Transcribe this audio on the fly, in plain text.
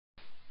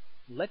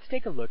Let's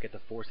take a look at the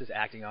forces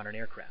acting on an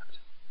aircraft.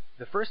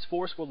 The first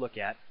force we'll look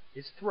at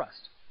is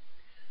thrust.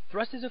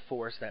 Thrust is a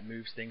force that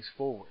moves things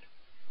forward.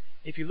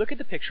 If you look at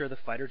the picture of the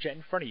fighter jet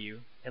in front of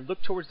you and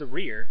look towards the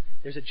rear,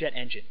 there's a jet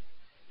engine.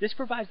 This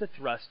provides the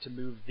thrust to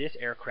move this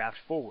aircraft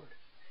forward.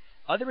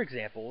 Other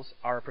examples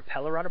are a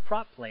propeller on a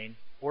prop plane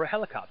or a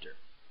helicopter.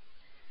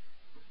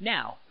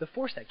 Now, the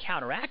force that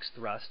counteracts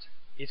thrust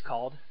is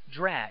called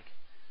drag.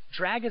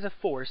 Drag is a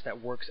force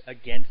that works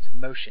against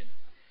motion.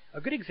 A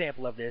good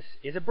example of this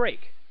is a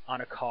brake on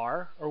a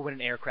car or when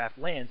an aircraft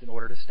lands in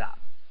order to stop.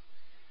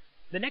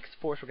 The next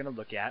force we're going to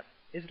look at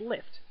is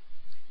lift.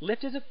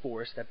 Lift is a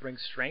force that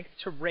brings strength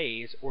to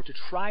raise or to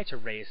try to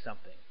raise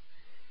something.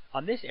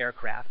 On this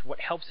aircraft, what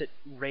helps it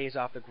raise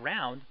off the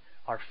ground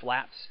are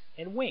flaps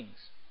and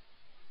wings.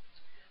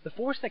 The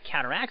force that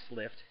counteracts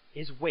lift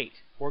is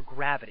weight or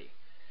gravity,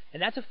 and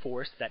that's a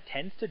force that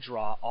tends to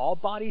draw all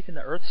bodies in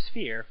the Earth's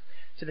sphere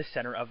to the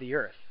center of the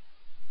Earth.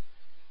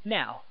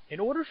 Now,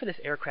 in order for this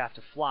aircraft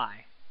to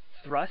fly,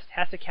 thrust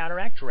has to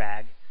counteract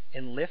drag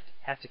and lift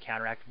has to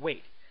counteract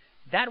weight.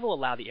 That will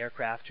allow the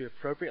aircraft to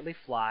appropriately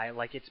fly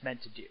like it's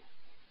meant to do.